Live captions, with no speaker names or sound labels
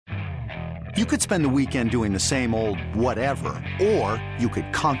You could spend the weekend doing the same old whatever, or you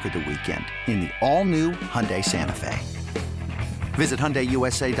could conquer the weekend in the all-new Hyundai Santa Fe. Visit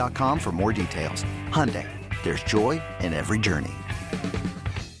HyundaiUSA.com for more details. Hyundai, there's joy in every journey.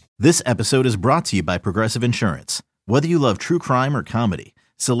 This episode is brought to you by Progressive Insurance. Whether you love true crime or comedy,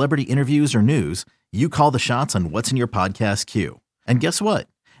 celebrity interviews or news, you call the shots on what's in your podcast queue. And guess what?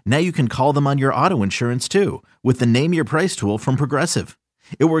 Now you can call them on your auto insurance too with the Name Your Price tool from Progressive.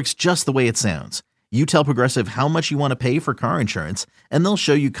 It works just the way it sounds. You tell Progressive how much you want to pay for car insurance, and they'll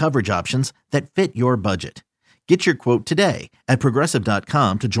show you coverage options that fit your budget. Get your quote today at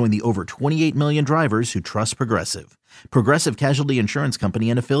Progressive.com to join the over 28 million drivers who trust Progressive. Progressive Casualty Insurance Company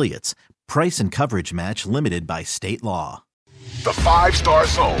and Affiliates. Price and coverage match limited by state law. The 5-Star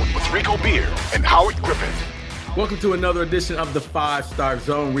Zone with Rico Beard and Howard Griffith. Welcome to another edition of the 5-Star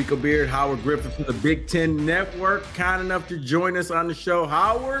Zone. Rico Beard, Howard Griffith from the Big Ten Network, kind enough to join us on the show.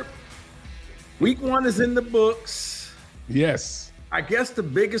 Howard, week 1 is in the books. Yes. I guess the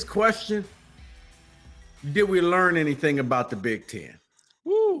biggest question, did we learn anything about the Big Ten?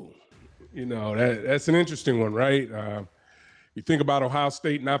 Woo. You know, that's an interesting one, right? You think about Ohio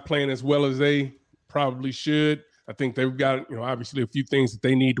State not playing as well as they probably should. I think they've got, obviously a few things that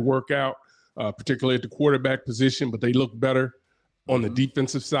they need to work out. Particularly at the quarterback position, but they look better on the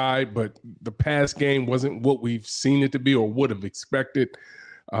defensive side. But the pass game wasn't what we've seen it to be or would have expected.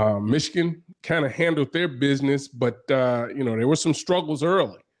 Michigan kind of handled their business, but, there were some struggles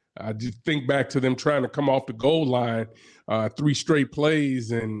early. I just think back to them trying to come off the goal line 3 straight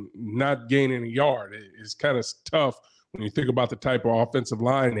plays and not gaining a yard. It's kind of tough when you think about the type of offensive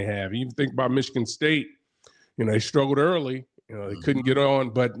line they have. You even think about Michigan State, they struggled early. They couldn't get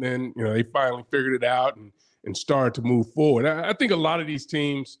on, but then, they finally figured it out and started to move forward. I think a lot of these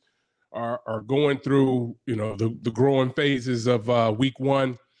teams are going through, the growing phases of week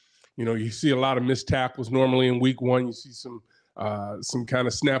 1. You see a lot of missed tackles normally in week 1. You see some kind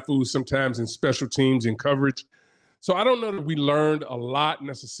of snafus sometimes in special teams and coverage. So I don't know that we learned a lot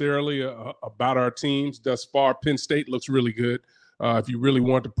necessarily about our teams thus far. Penn State looks really good. If you really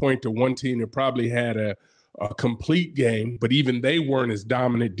want to point to one team that probably had a complete game, but even they weren't as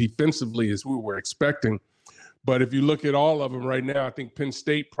dominant defensively as we were expecting. But if you look at all of them right now, I think Penn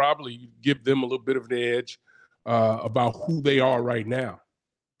State probably give them a little bit of an edge about who they are right now.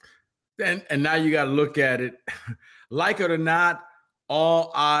 And now you got to look at it, like it or not,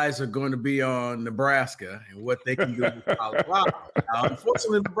 all eyes are going to be on Nebraska and what they can do with Colorado. Now,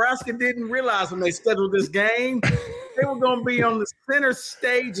 unfortunately, Nebraska didn't realize when they scheduled this game, they were going to be on the center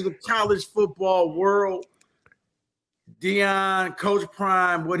stage of the college football world. Deion, Coach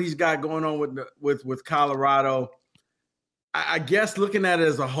Prime, what he's got going on with Colorado. I guess looking at it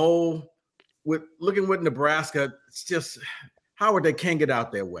as a whole, looking with Nebraska, it's just Howard, they can't get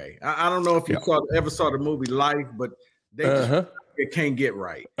out their way. I don't know if you ever saw the movie Life, but they just can't get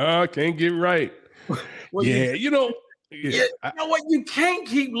right. Can't get right. Well, you know what? You can't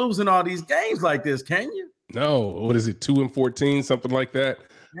keep losing all these games like this, can you? No. What is it, 2-14, something like that?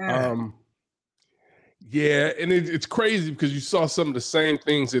 Yeah. And it's crazy because you saw some of the same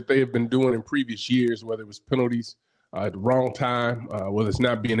things that they have been doing in previous years, whether it was penalties at the wrong time, whether it's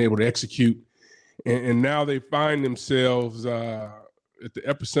not being able to execute. And now they find themselves at the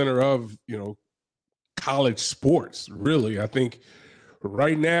epicenter of, college sports, really. I think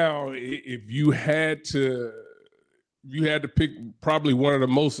right now, if you had to pick probably one of the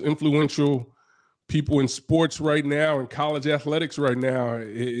most influential people in sports right now, in college athletics right now,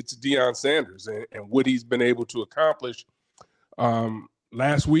 it's Deion Sanders and what he's been able to accomplish.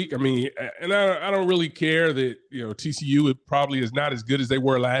 Last week, I don't really care that, TCU probably is not as good as they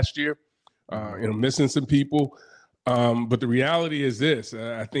were last year, missing some people. But the reality is this,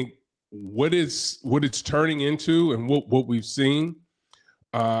 I think what it's turning into and what we've seen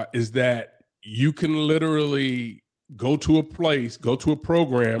is that you can literally go to a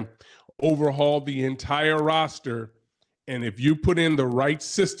program, overhaul the entire roster, and if you put in the right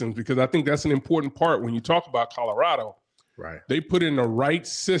systems, because I think that's an important part when you talk about Colorado, right? They put in the right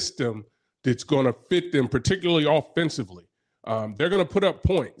system that's going to fit them, particularly offensively. They're going to put up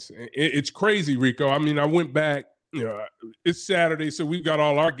points. It's crazy, Rico. I went back, it's Saturday, so we've got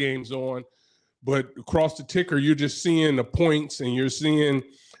all our games on, but across the ticker, you're just seeing the points and you're seeing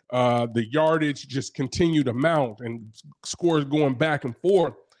the yardage just continue to mount and scores going back and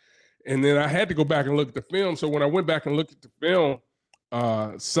forth. And then I had to go back and look at the film. So when I went back and looked at the film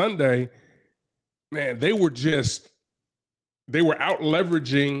Sunday, man, they were out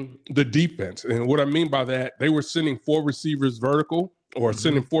leveraging the defense. And what I mean by that, they were sending 4 receivers vertical or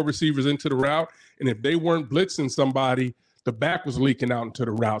sending 4 receivers into the route. And if they weren't blitzing somebody, the back was leaking out into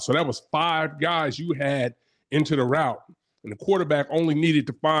the route. So that was 5 guys you had into the route. And the quarterback only needed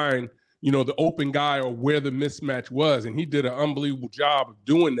to find, the open guy or where the mismatch was. And he did an unbelievable job of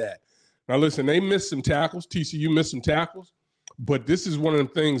doing that. Now, listen, they missed some tackles. TCU missed some tackles. But this is one of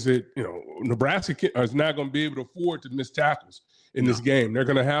the things that, Nebraska is not going to be able to afford to miss tackles in this game. They're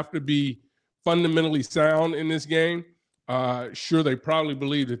going to have to be fundamentally sound in this game. Sure, they probably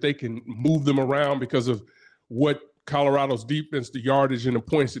believe that they can move them around because of what Colorado's defense, the yardage and the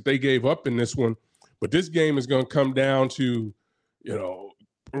points that they gave up in this one. But this game is going to come down to,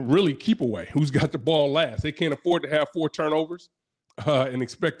 really keep away. Who's got the ball last? They can't afford to have 4 turnovers and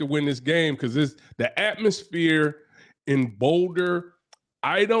expect to win this game because the atmosphere in Boulder.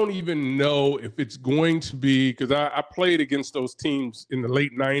 I don't even know if it's going to be, because I played against those teams in the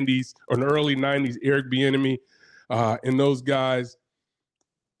late 90s or the early 90s, Eric Bieniemy and those guys.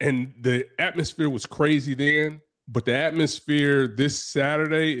 And the atmosphere was crazy then, but the atmosphere this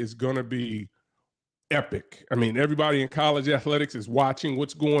Saturday is going to be epic. I mean, everybody in college athletics is watching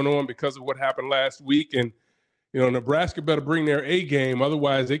what's going on because of what happened last week. And, Nebraska better bring their A game.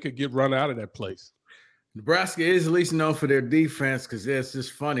 Otherwise, they could get run out of that place. Nebraska is at least known for their defense because it's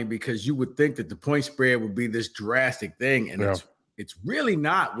just funny because you would think that the point spread would be this drastic thing. And it's really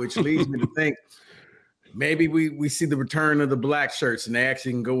not, which leads me to think maybe we see the return of the black shirts and they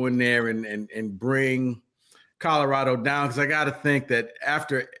actually can go in there and bring Colorado down, because I got to think that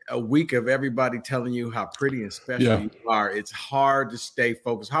after a week of everybody telling you how pretty and special you are, it's hard to stay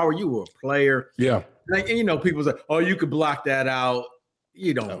focused. How are you a player? Yeah. And, people say, oh, you could block that out.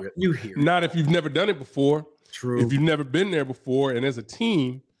 You don't really, you hear it. Not if you've never done it before. True. If you've never been there before, and as a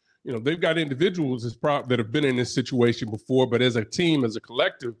team, they've got individuals that have been in this situation before, but as a team, as a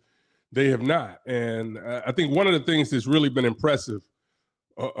collective, they have not. And I think one of the things that's really been impressive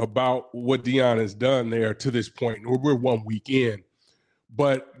about what Deion has done there to this point. We're 1 week in,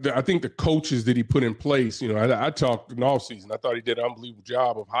 but I think the coaches that he put in place, I talked in the offseason. I thought he did an unbelievable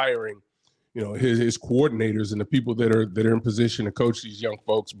job of hiring, his coordinators and the people that are in position to coach these young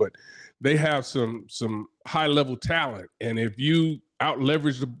folks. But they have some high level talent, and if you get out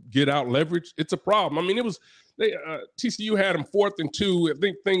leveraged, it's a problem. I mean, TCU had them 4th and 2. I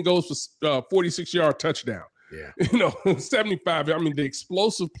think thing goes for 46-yard touchdown. Yeah. 75. I mean, the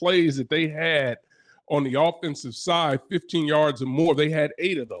explosive plays that they had on the offensive side, 15 yards or more, they had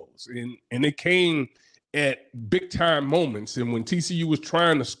 8 of those. And they came at big time moments. And when TCU was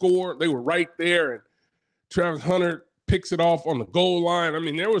trying to score, they were right there. And Travis Hunter picks it off on the goal line. I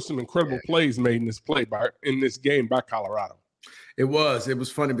mean, there were some incredible plays made in this game by Colorado. It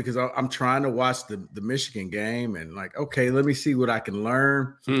was funny because I'm trying to watch the Michigan game and okay, let me see what I can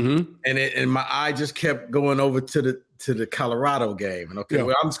learn. Mm-hmm. And my eye just kept going over to the Colorado game. And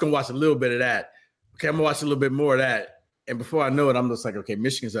well, I'm just going to watch a little bit of that. Okay, I'm going to watch a little bit more of that. And before I know it, I'm just like, okay,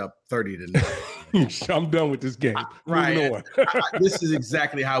 Michigan's up 30-0. I'm done with this game. Right. This is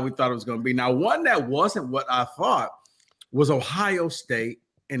exactly how we thought it was going to be. Now, one that wasn't what I thought was Ohio State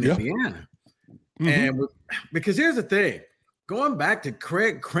and Indiana. Mm-hmm. And because here's the thing. Going back to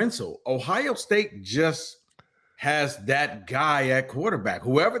Craig Krenzel, Ohio State just has that guy at quarterback.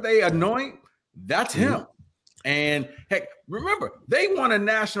 Whoever they anoint, that's him. And heck, remember, they won a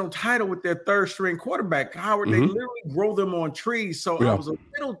national title with their 3rd-string quarterback, Howard. They literally grow them on trees. So I was a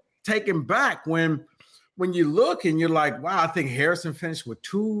little taken back when you look and you're like, wow, I think Harrison finished with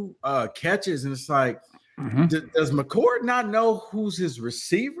 2 catches. And it's like, does McCord not know who's his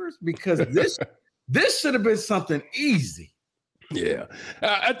receivers? Because this should have been something easy. Yeah,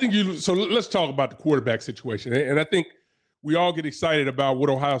 I think so let's talk about the quarterback situation. And I think we all get excited about what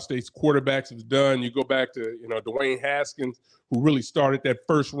Ohio State's quarterbacks have done. You go back to, Dwayne Haskins, who really started that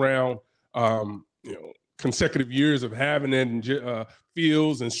first round, consecutive years of having it, and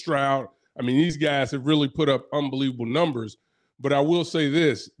Fields and Stroud. I mean, these guys have really put up unbelievable numbers. But I will say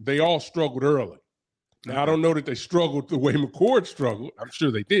this, they all struggled early. Now, I don't know that they struggled the way McCord struggled. I'm sure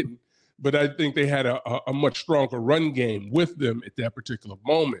they didn't. But I think they had a much stronger run game with them at that particular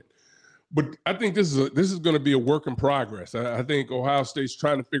moment. But I think this is going to be a work in progress. I think Ohio State's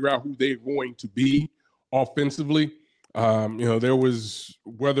trying to figure out who they're going to be offensively. There was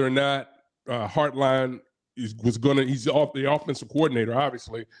whether or not Hartline he's off the offensive coordinator,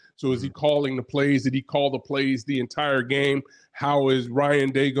 obviously. So is he calling the plays? Did he call the plays the entire game? How is Ryan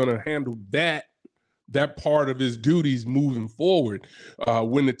Day going to handle that part of his duties moving forward?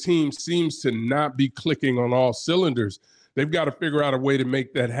 When the team seems to not be clicking on all cylinders, they've got to figure out a way to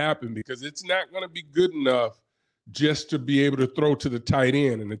make that happen, because it's not going to be good enough just to be able to throw to the tight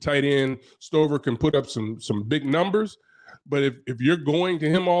end. And the tight end, Stover, can put up some big numbers, But if you're going to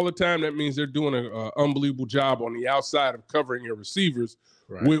him all the time, that means they're doing an unbelievable job on the outside of covering your receivers,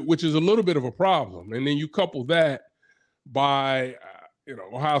 right, which is a little bit of a problem. And then you couple that by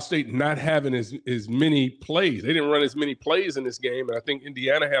Ohio State not having as many plays. They didn't run as many plays in this game, and I think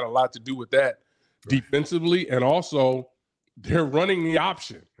Indiana had a lot to do with that defensively, and also they're running the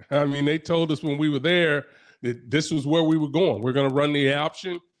option. I mean, they told us when we were there that this was where we were going. We're going to run the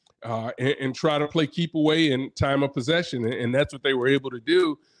option and try to play keep away and time of possession, and that's what they were able to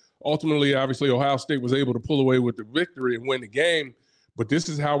do. Ultimately, obviously, Ohio State was able to pull away with the victory and win the game, but this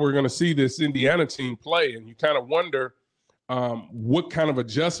is how we're going to see this Indiana team play, and you kind of wonder what kind of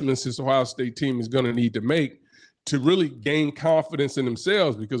adjustments this Ohio State team is going to need to make to really gain confidence in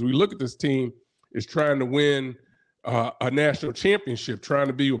themselves, because we look at this team as trying to win a national championship, trying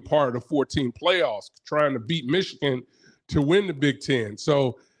to be a part of the 14 playoffs, trying to beat Michigan to win the Big Ten.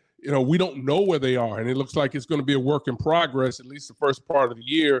 So, we don't know where they are, and it looks like it's going to be a work in progress, at least the first part of the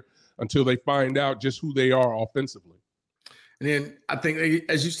year, until they find out just who they are offensively. And then I think,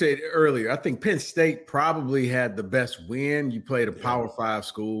 as you said earlier, I think Penn State probably had the best win. You played a Power 5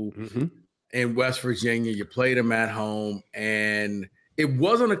 school in West Virginia. You played them at home, and it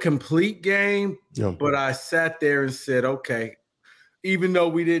wasn't a complete game, but I sat there and said, okay, even though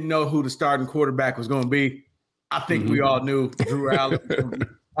we didn't know who the starting quarterback was going to be, I think we all knew Drew Allen was going to be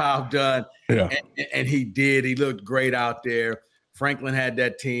done. And he did. He looked great out there. Franklin had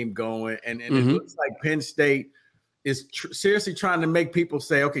that team going, and it looks like Penn State is seriously trying to make people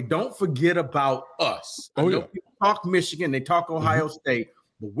say, okay, don't forget about us. I know people talk Michigan, they talk Ohio State,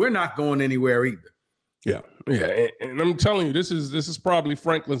 but we're not going anywhere either. Yeah. And I'm telling you, this is probably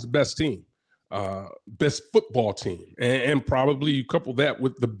Franklin's best team, best football team. And probably you couple that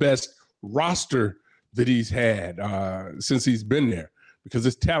with the best roster that he's had since he's been there, because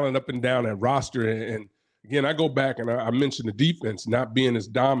it's talent up and down that roster. And again, I go back and I mentioned the defense not being as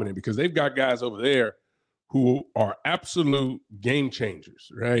dominant, because they've got guys over there who are absolute game changers,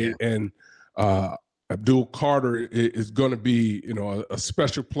 right? Yeah. And Abdul Carter is going to be, a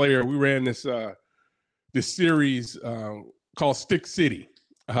special player. We ran this series called Stick City,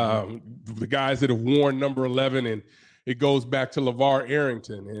 the guys that have worn number 11, and it goes back to LeVar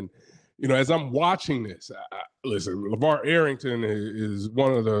Arrington. And, as I'm watching this, listen, LeVar Arrington is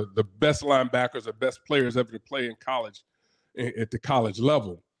one of the best linebackers, the best players ever to play in college, at the college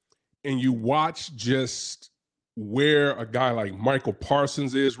level. And you watch just where a guy like Michael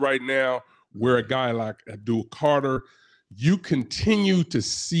Parsons is right now, where a guy like Abdul Carter, you continue to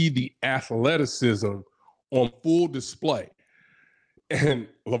see the athleticism on full display. And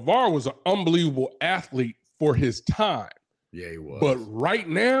LeVar was an unbelievable athlete for his time. Yeah, he was. But right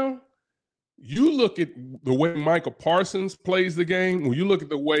now, you look at the way Michael Parsons plays the game, when you look at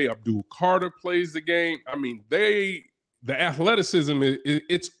the way Abdul Carter plays the game, I mean, the athleticism,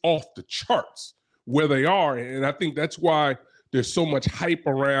 it's off the charts where they are. And I think that's why there's so much hype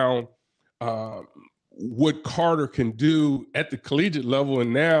around what Carter can do at the collegiate level.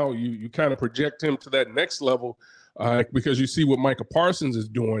 And now you kind of project him to that next level because you see what Michael Parsons is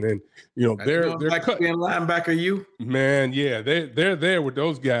doing. And, they're like being linebacker, man, yeah, they're there with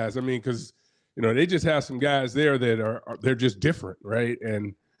those guys. I mean, because, they just have some guys there that they're just different, right?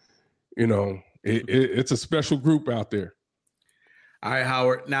 And, it's a special group out there. All right,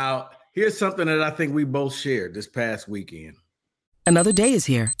 Howard. Now, here's something that I think we both shared this past weekend. Another day is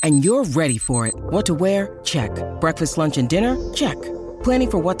here, and you're ready for it. What to wear? Check. Breakfast, lunch, and dinner? Check.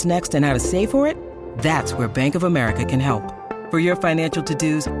 Planning for what's next and how to save for it? That's where Bank of America can help. For your financial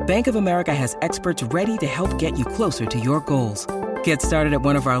to-dos, Bank of America has experts ready to help get you closer to your goals. Get started at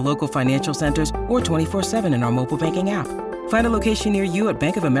one of our local financial centers or 24/7 in our mobile banking app. Find a location near you at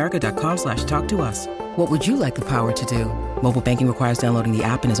bankofamerica.com/talktous. What would you like the power to do? Mobile banking requires downloading the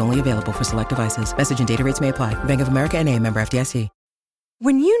app and is only available for select devices. Message and data rates may apply. Bank of America N.A., member FDIC.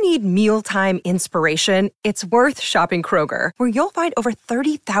 When you need mealtime inspiration, it's worth shopping Kroger, where you'll find over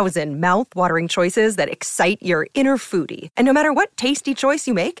 30,000 mouth-watering choices that excite your inner foodie. And no matter what tasty choice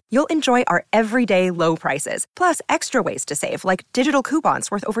you make, you'll enjoy our everyday low prices, plus extra ways to save, like digital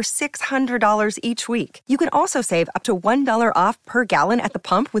coupons worth over $600 each week. You can also save up to $1 off per gallon at the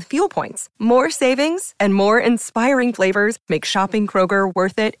pump with fuel points. More savings and more inspiring flavors make shopping Kroger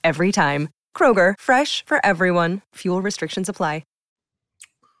worth it every time. Kroger, fresh for everyone. Fuel restrictions apply.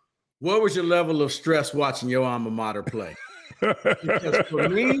 What was your level of stress watching your alma mater play? Because for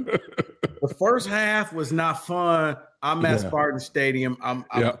me, the first half was not fun. I'm at Spartan Stadium. I'm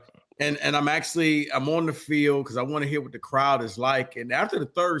on the field because I want to hear what the crowd is like. And after the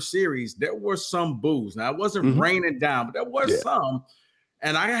third series, there were some boos. Now, it wasn't raining down, but there was some.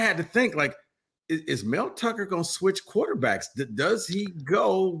 And I had to think, like, is Mel Tucker going to switch quarterbacks? Does he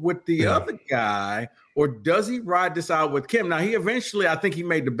go with the other guy, or does he ride this out with Kim? Now, I think he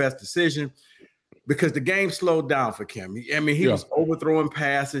made the best decision because the game slowed down for Kim. He was overthrowing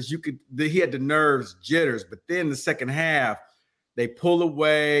passes. He had the nerves, jitters, but then the second half, they pull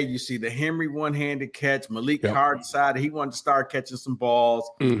away. You see the Henry one-handed catch. Malik Carr decided he wanted to start catching some balls.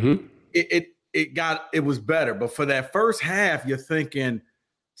 Mm-hmm. It was better. But for that first half, you're thinking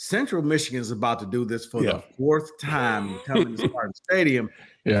Central Michigan is about to do this for the fourth time coming to Spartan Stadium.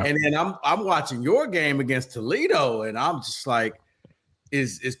 Yeah. And then I'm watching your game against Toledo, and I'm just like,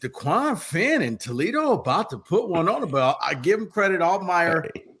 is DeQuan Finn and Toledo about to put one on the ball? I give him credit, Altmaier,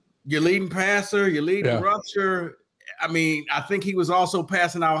 your leading passer, your leading rusher. I think he was also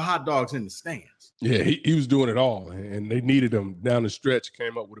passing out hot dogs in the stands. Yeah, he was doing it all, and they needed him down the stretch.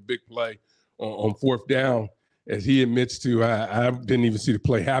 Came up with a big play on fourth down, as he admits to. I didn't even see the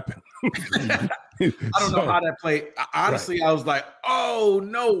play happen. I don't know how that played. Honestly, I was like, oh,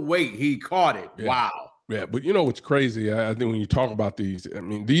 no, wait, he caught it. Yeah. Wow. Yeah, but you know what's crazy? I think when you talk about these,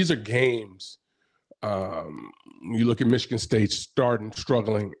 these are games. You look at Michigan State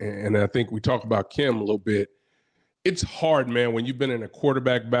struggling, and I think we talk about Kim a little bit. It's hard, man, when you've been in a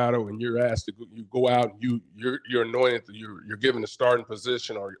quarterback battle and you're asked to you go out and you're anointed, you're given the starting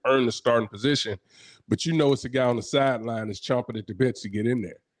position or you earn the starting position, but it's a guy on the sideline that's chomping at the bits to get in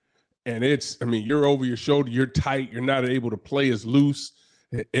there. And you're over your shoulder, you're tight, you're not able to play as loose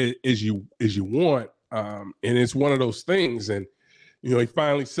as you want. And it's one of those things. And he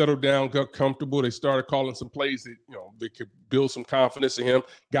finally settled down, got comfortable. They started calling some plays that they could build some confidence in him,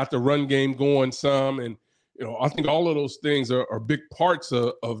 got the run game going some, and I think all of those things are big parts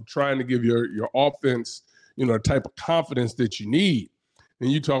of trying to give your offense, the type of confidence that you need.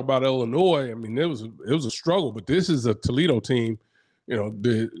 And you talk about Illinois. It was a struggle, but this is a Toledo team,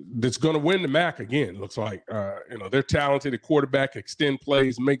 that's going to win the MAC again. Looks like, they're talented at quarterback, extend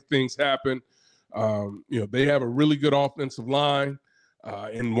plays, make things happen. They have a really good offensive line.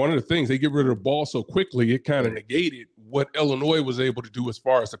 And one of the things, they get rid of the ball so quickly, it kind of negated what Illinois was able to do as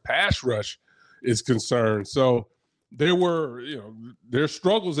far as the pass rush is concerned. So there were, there's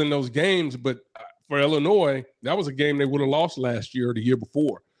struggles in those games, but for Illinois, that was a game they would have lost last year or the year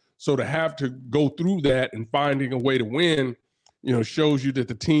before. So to have to go through that and finding a way to win, shows you that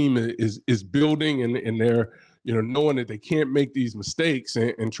the team is building and they're, knowing that they can't make these mistakes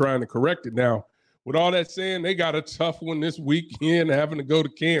and trying to correct it. Now, with all that saying, they got a tough one this weekend, having to go to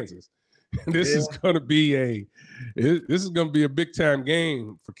Kansas. This is going to be a big time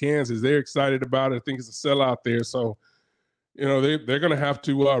game for Kansas. They're excited about it. I think it's a sellout there. So, they're going to have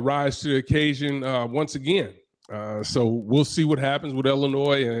to rise to the occasion once again. So we'll see what happens with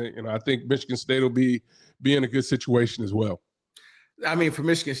Illinois. And I think Michigan State will be in a good situation as well. For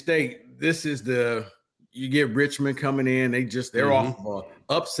Michigan State, this is you get Richmond coming in. They're off of an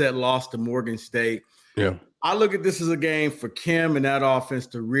upset loss to Morgan State. Yeah. I look at this as a game for Kim and that offense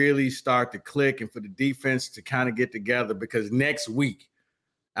to really start to click and for the defense to kind of get together, because next week,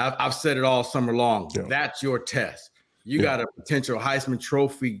 I've said it all summer long, that's your test. You got a potential Heisman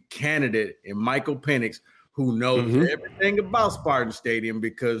Trophy candidate in Michael Penix, who knows everything about Spartan Stadium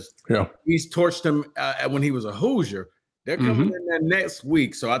because he's torched him when he was a Hoosier. They're coming in there next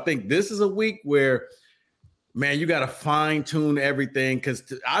week. So I think this is a week where, man, you got to fine-tune everything,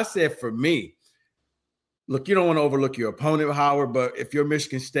 because I said for me, look, you don't want to overlook your opponent, Howard, but if you're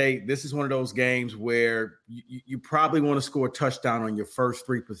Michigan State, this is one of those games where you probably want to score a touchdown on your first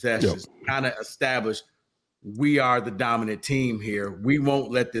three possessions, kind of establish we are the dominant team here. We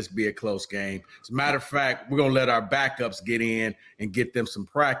won't let this be a close game. As a matter of fact, we're going to let our backups get in and get them some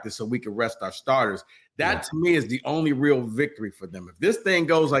practice so we can rest our starters. That, to me, is the only real victory for them. If this thing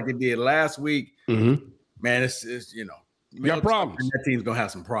goes like it did last week, man, it's you got problems. That team's gonna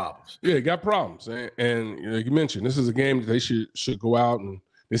have some problems. Yeah, got problems. And you mentioned this is a game that they should go out, and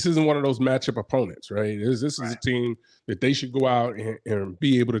this isn't one of those matchup opponents, right? This is a team that they should go out and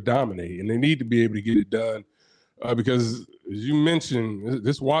be able to dominate, and they need to be able to get it done because, as you mentioned,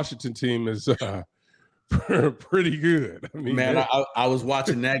 this Washington team is pretty good. I was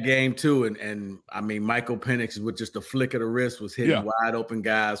watching that game too, and Michael Penix with just a flick of the wrist was hitting wide open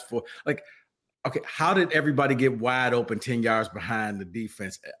guys for okay, how did everybody get wide open 10 yards behind the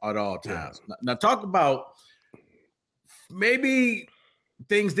defense at all times? Now talk about maybe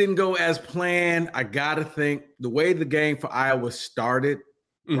things didn't go as planned. I got to think the way the game for Iowa started,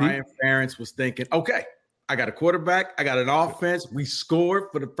 Brian Ferentz was thinking, okay, I got a quarterback, I got an offense. We scored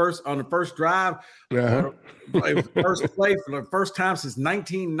on the first drive. First play for the first time since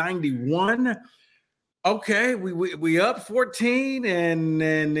 1991. Okay, we up 14, and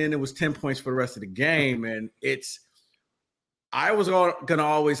then it was 10 points for the rest of the game, and I was going to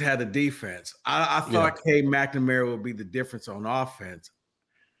always have the defense. I thought Cade McNamara would be the difference on offense.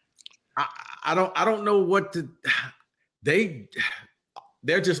 I don't know what to.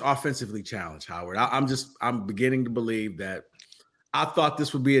 They're just offensively challenged, Howard. I'm beginning to believe that. I thought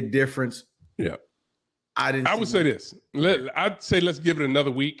this would be a difference. Yeah, I would say this. I'd say let's give it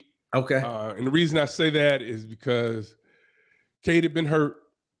another week. Okay. And the reason I say that is because Cade had been hurt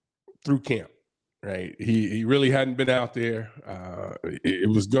through camp, right? He really hadn't been out there. It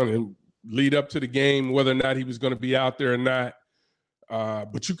was going to lead up to the game, whether or not he was going to be out there or not.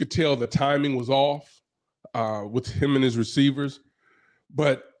 But you could tell the timing was off with him and his receivers.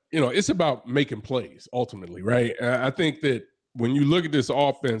 But, it's about making plays ultimately, right? I think that when you look at this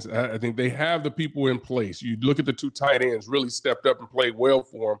offense, I think they have the people in place. You look at the two tight ends really stepped up and played well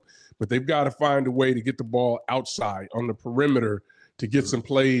for them, but they've got to find a way to get the ball outside on the perimeter to get some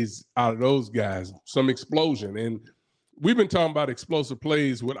plays out of those guys, some explosion. And we've been talking about explosive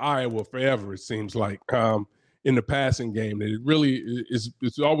plays with Iowa forever, it seems like, in the passing game. It really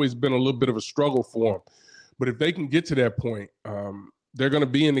it's always been a little bit of a struggle for them. But if they can get to that point, they're going to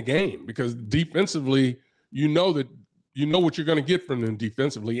be in the game because defensively, you know what you're going to get from them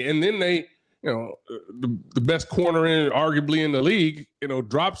defensively. And then they, the best corner arguably in the league,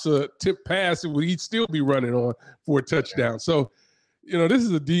 drops a tip pass and he'd still be running on for a touchdown. So, this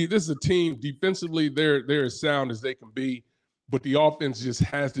is a team defensively. They're as sound as they can be, but the offense just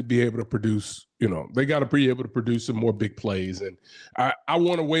has to be able to produce. They got to be able to produce some more big plays. And I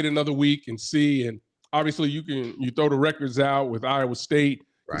want to wait another week and see. And obviously, you throw the records out with Iowa State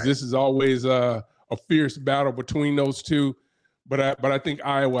because this is always a fierce battle between those two, but I think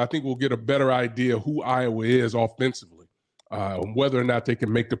we'll get a better idea who Iowa is offensively, whether or not they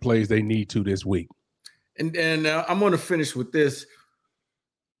can make the plays they need to this week. And I'm going to finish with this.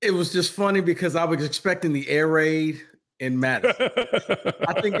 It was just funny because I was expecting the air raid in Madison.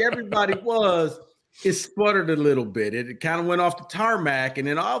 I think everybody was. It sputtered a little bit. It kind of went off the tarmac, and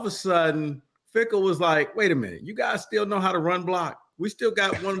then all of a sudden, Fickell was like, "Wait a minute, you guys still know how to run block? We still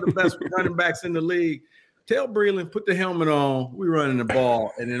got one of the best running backs in the league. Tell Breland, put the helmet on. We're running the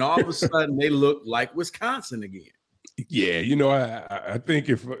ball." And then all of a sudden, they look like Wisconsin again. Yeah, I think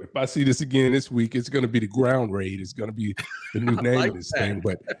if I see this again this week, it's going to be the ground raid. It's going to be the new name of this thing.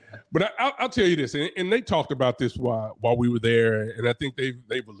 But I'll tell you this, and they talked about this while we were there, and I think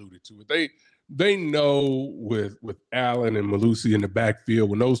they've alluded to it. They know with Allen and Malusi in the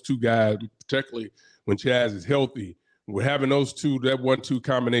backfield, when those two guys, particularly when Chaz is healthy, we're having those two, that 1-2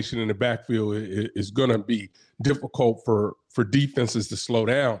 combination in the backfield is going to be difficult for defenses to slow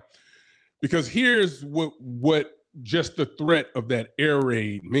down. Because here's what just the threat of that air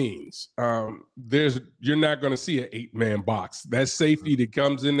raid means. You're not going to see an 8-man box. That safety that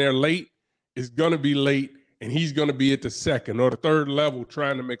comes in there late is going to be late, and he's going to be at the second or the third level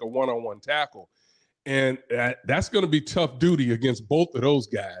trying to make a one-on-one tackle. And that's going to be tough duty against both of those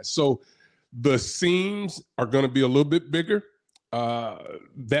guys. So the seams are going to be a little bit bigger.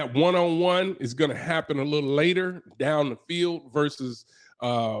 That one-on-one is going to happen a little later down the field versus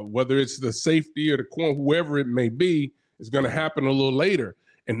whether it's the safety or the corner, whoever it may be, is going to happen a little later.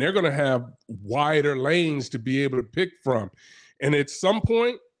 And they're going to have wider lanes to be able to pick from. And at some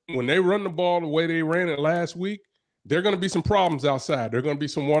point, when they run the ball the way they ran it last week, there are going to be some problems outside. There are going to be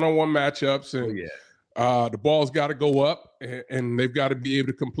some one-on-one matchups, and the ball's got to go up, and they've got to be able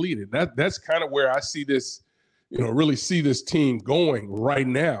to complete it. That's kind of where I see this, really see this team going right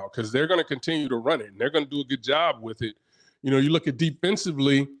now, because they're going to continue to run it, and they're going to do a good job with it. You look at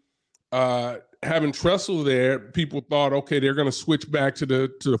defensively, having Tressel there, people thought, okay, they're going to switch back to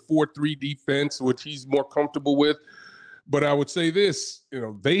the 4-3 defense, which he's more comfortable with. But I would say this,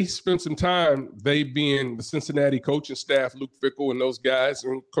 they spent some time, they being the Cincinnati coaching staff, Luke Fickell and those guys,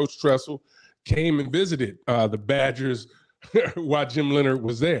 and Coach Tressel came and visited the Badgers while Jim Leonhard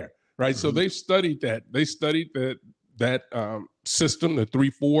was there, right? Mm-hmm. So they've studied that. They studied that system, the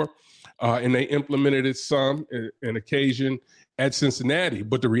 3-4, and they implemented it some an occasion at Cincinnati.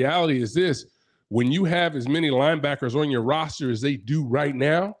 But the reality is this: when you have as many linebackers on your roster as they do right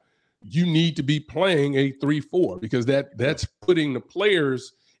now, you need to be playing a 3-4 because that's putting the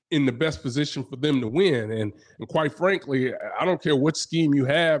players in the best position for them to win. And quite frankly, I don't care what scheme you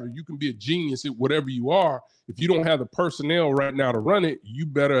have, or you can be a genius at whatever you are. If you don't have the personnel right now to run it, you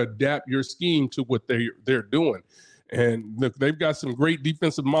better adapt your scheme to what they're doing. And look, they've got some great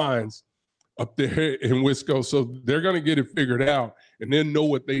defensive minds up there in Wisco, so they're going to get it figured out and then know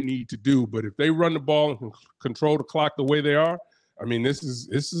what they need to do. But if they run the ball and control the clock the way they are, I mean, this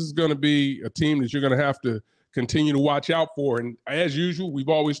is going to be a team that you're going to have to continue to watch out for. And as usual, we've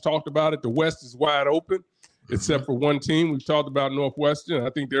always talked about it. The West is wide open, except for one team. We've talked about Northwestern. I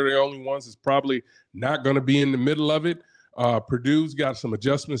think they're the only ones that's probably not going to be in the middle of it. Purdue's got some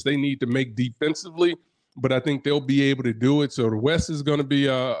adjustments they need to make defensively, but I think they'll be able to do it. So the West is going to be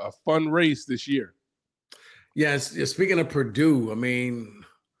a fun race this year. Yes. Speaking of Purdue, I mean,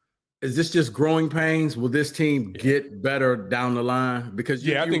 is this just growing pains? Will this team get better down the line? Because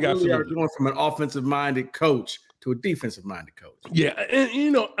I think really are going from an offensive-minded coach to a defensive-minded coach. Yeah,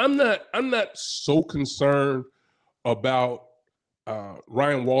 and I'm not so concerned about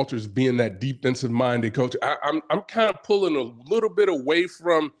Ryan Walters being that defensive-minded coach. I'm kind of pulling a little bit away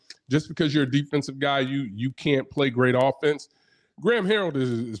from just because you're a defensive guy, you can't play great offense. Graham Harrell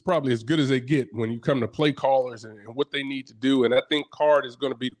is probably as good as they get when you come to play callers and what they need to do. And I think Card is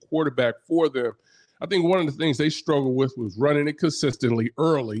going to be the quarterback for them. I think one of the things they struggled with was running it consistently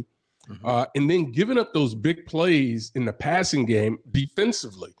early and then giving up those big plays in the passing game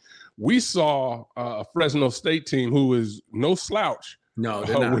defensively. We saw a Fresno State team who is no slouch. No,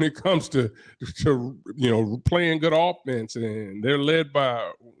 when it comes to playing good offense, and they're led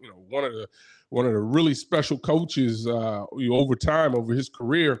by one of the really special coaches over time, over his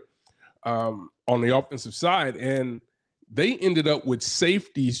career on the offensive side. And they ended up with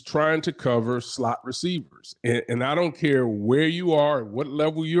safeties trying to cover slot receivers. And I don't care where you are, what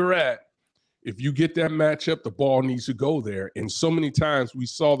level you're at, if you get that matchup, the ball needs to go there. And so many times we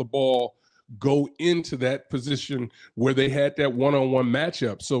saw the ball go into that position where they had that one-on-one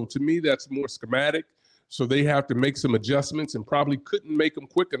matchup. So to me, that's more schematic. So they have to make some adjustments and probably couldn't make them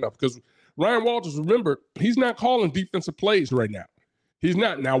quick enough because Ryan Walters, remember, he's not calling defensive plays right now. He's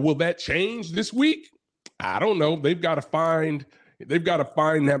not. Now, will that change this week? I don't know. They've got to find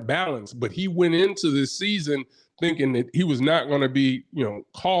that balance. But he went into this season thinking that he was not going to be,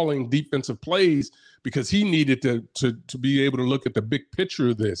 calling defensive plays because he needed to be able to look at the big picture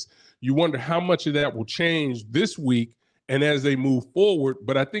of this. You wonder how much of that will change this week and as they move forward.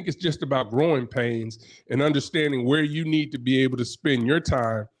 But I think it's just about growing pains and understanding where you need to be able to spend your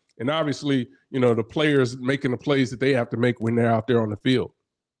time. And obviously, the players making the plays that they have to make when they're out there on the field.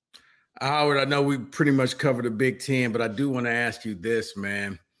 Howard, I know we pretty much covered the Big Ten, but I do want to ask you this,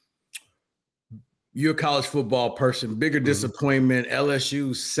 man. You're a college football person. Bigger disappointment,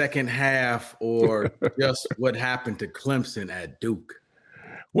 LSU's second half or just what happened to Clemson at Duke?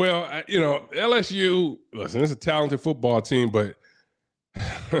 Well, LSU, listen, it's a talented football team, but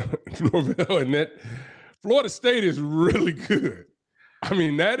Norvell and that Florida State is really good. I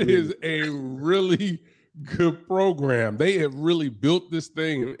mean, that is a really good program. They have really built this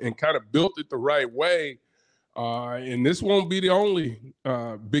thing and kind of built it the right way. And this won't be the only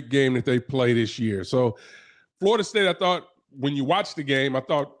big game that they play this year. So Florida State, I thought when you watch the game, I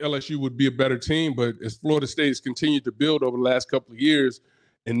thought LSU would be a better team. But as Florida State has continued to build over the last couple of years,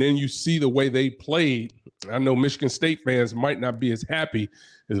 and then you see the way they played, I know Michigan State fans might not be as happy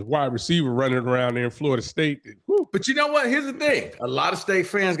as a wide receiver running around there in Florida State. But you know what? Here's the thing. A lot of State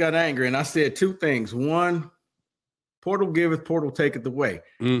fans got angry, and I said two things. One, portal giveth, portal taketh away.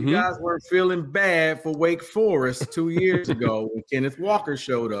 You guys weren't feeling bad for Wake Forest 2 years ago when Kenneth Walker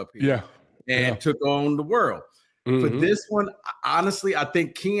showed up here and took on the world. For this one, honestly, I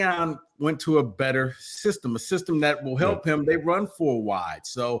think Keon went to a better system, a system that will help him. They run four wide,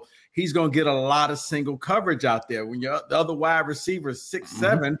 so he's going to get a lot of single coverage out there. When the other wide receivers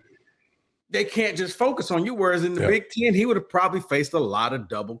 6'7", they can't just focus on you. Whereas in the Big Ten, he would have probably faced a lot of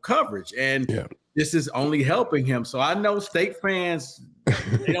double coverage, and this is only helping him. So I know State fans,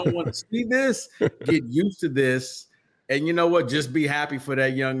 they don't want to see this. Get used to this. And you know what? Just be happy for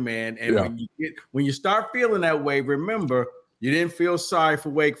that young man. And when you start feeling that way, remember, you didn't feel sorry for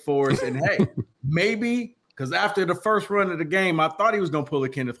Wake Forest. And hey, maybe because after the first run of the game, I thought he was going to pull a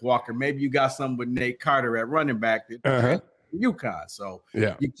Kenneth Walker. Maybe you got something with Nate Carter at running back at UConn. So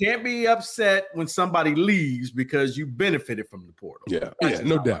you can't be upset when somebody leaves because you benefited from the portal.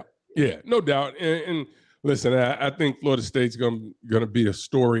 No doubt. Yeah, no doubt. And listen, I think Florida State's going to be a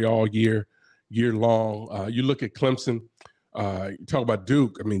story all year long. You look at Clemson, you talk about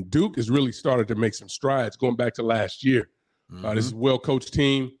Duke. I mean, Duke has really started to make some strides going back to last year. This is a well-coached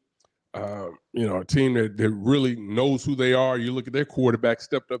team, a team that really knows who they are. You look at their quarterback,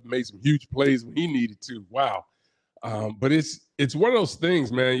 stepped up and made some huge plays when he needed to. Wow. But it's one of those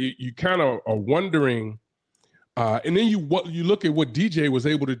things, man, you kind of are wondering, and then you look at what DJ was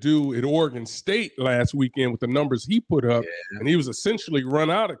able to do at Oregon State last weekend with the numbers he put up, and he was essentially run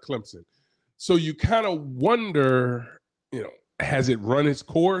out of Clemson. So you kind of wonder, has it run its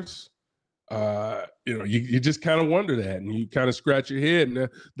course? You just kind of wonder that, and you kind of scratch your head. And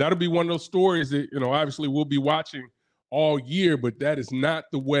that'll be one of those stories that, obviously we'll be watching all year, but that is not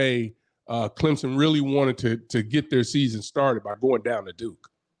the way Clemson really wanted to get their season started, by going down to Duke.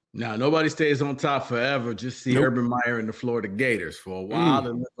 Now, nobody stays on top forever. Just see Urban Meyer and the Florida Gators. For a while,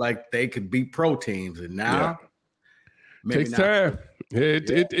 it looked like they could beat pro teams, and now maybe takes time.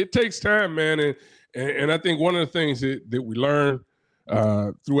 It takes time, man. And I think one of the things that we learn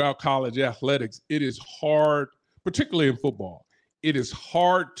throughout college athletics, it is hard, particularly in football, it is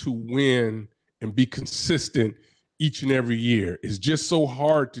hard to win and be consistent each and every year. It's just so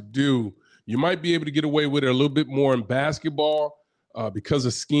hard to do. You might be able to get away with it a little bit more in basketball because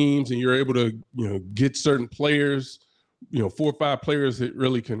of schemes, and you're able to, get certain players, 4 or 5 players that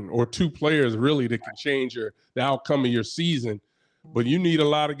really can, or 2 players really that can change the outcome of your season. But you need a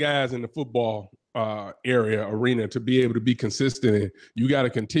lot of guys in the football arena to be able to be consistent. And you got to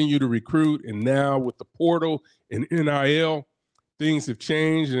continue to recruit. And now with the portal and NIL, things have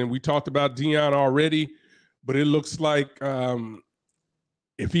changed. And we talked about Deion already, but it looks like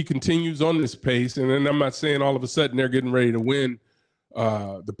if he continues on this pace, and then I'm not saying all of a sudden they're getting ready to win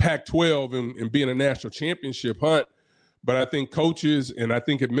the Pac-12 and be in a national championship hunt, but I think coaches and I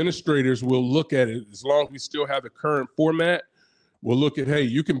think administrators will look at it, as long as we still have the current format, we'll look at, hey,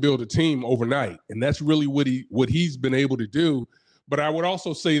 you can build a team overnight. And that's really what he's been able to do. But I would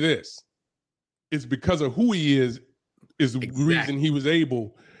also say this, it's because of who he is the reason he was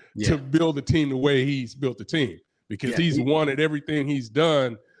able to build a team the way he's built the team, because he's won at everything he's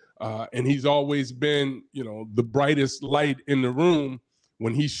done. And he's always been, the brightest light in the room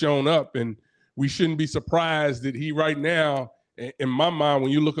when he's shown up. And we shouldn't be surprised that he right now, in my mind,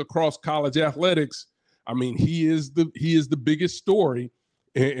 when you look across college athletics, I mean, he is the biggest story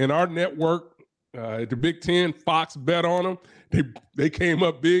in our network. The Big Ten, Fox bet on him. They came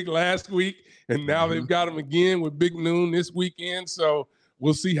up big last week, and now they've got him again with Big Noon this weekend. So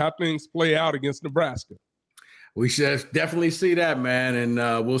we'll see how things play out against Nebraska. We should definitely see that, man,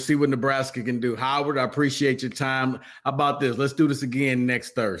 and we'll see what Nebraska can do. Howard, I appreciate your time. How about this? Let's do this again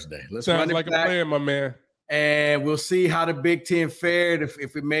next Thursday. Let's Sounds run it like back, a plan, my man. And we'll see how the Big Ten fared, if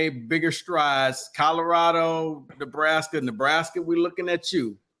it made bigger strides. Colorado, Nebraska, we're looking at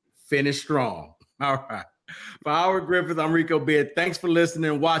you. Finish strong. All right. For Howard Griffith, I'm Rico Beard. Thanks for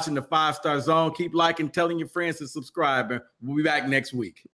listening and watching the 5 Star Zone. Keep liking, telling your friends to subscribe, and we'll be back next week.